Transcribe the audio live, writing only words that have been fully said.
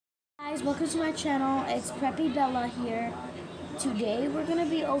Guys, welcome to my channel. It's Preppy Bella here. Today we're gonna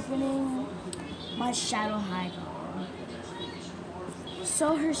be opening my Shadow High doll.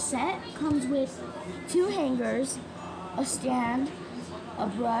 So her set comes with 2 hangers, a stand, a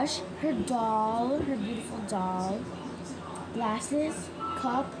brush, her doll, her beautiful doll, glasses,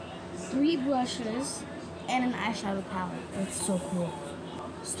 cup, 3 brushes, and an eyeshadow palette. It's so cool.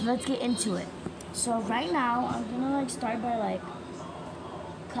 So let's get into it. So right now I'm gonna start by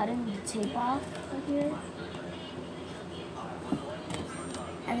cutting the tape off right here,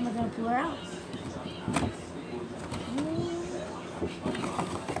 and then we're gonna pull her out.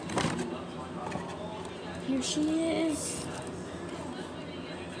 Here she is.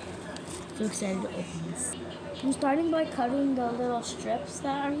 So excited to open this. I'm starting by cutting the little strips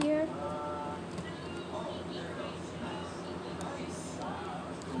that are here.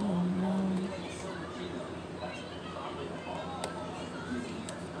 Oh no.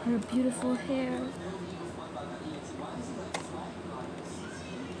 Her beautiful hair.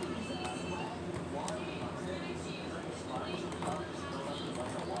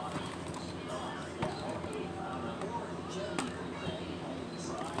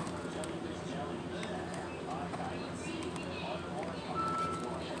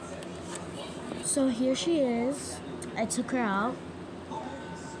 So here she is. I took her out.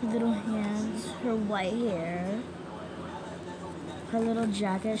 Her little hands, her white hair, her little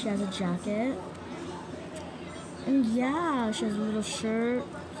jacket. She has a jacket. And yeah, she has a little shirt,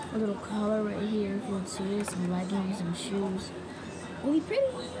 a little collar right here if you can see it, some leggings, some shoes. Really pretty.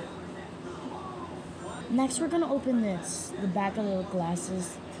 Next we're gonna open this, the back of the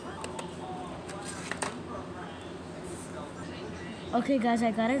glasses. Okay guys,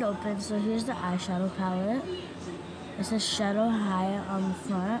 I got it open. So here's the eyeshadow palette. It says Shadow High on the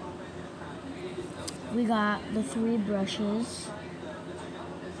front. We got the 3 brushes,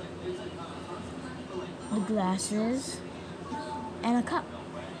 the glasses, and a cup.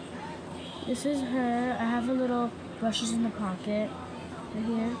 This is her. I have her little brushes in the pocket right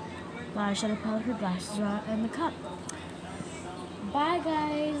here. The eyeshadow palette, her glasses are, and the cup. Bye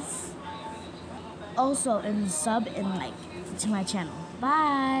guys. Also, and sub and like to my channel.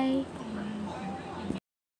 Bye.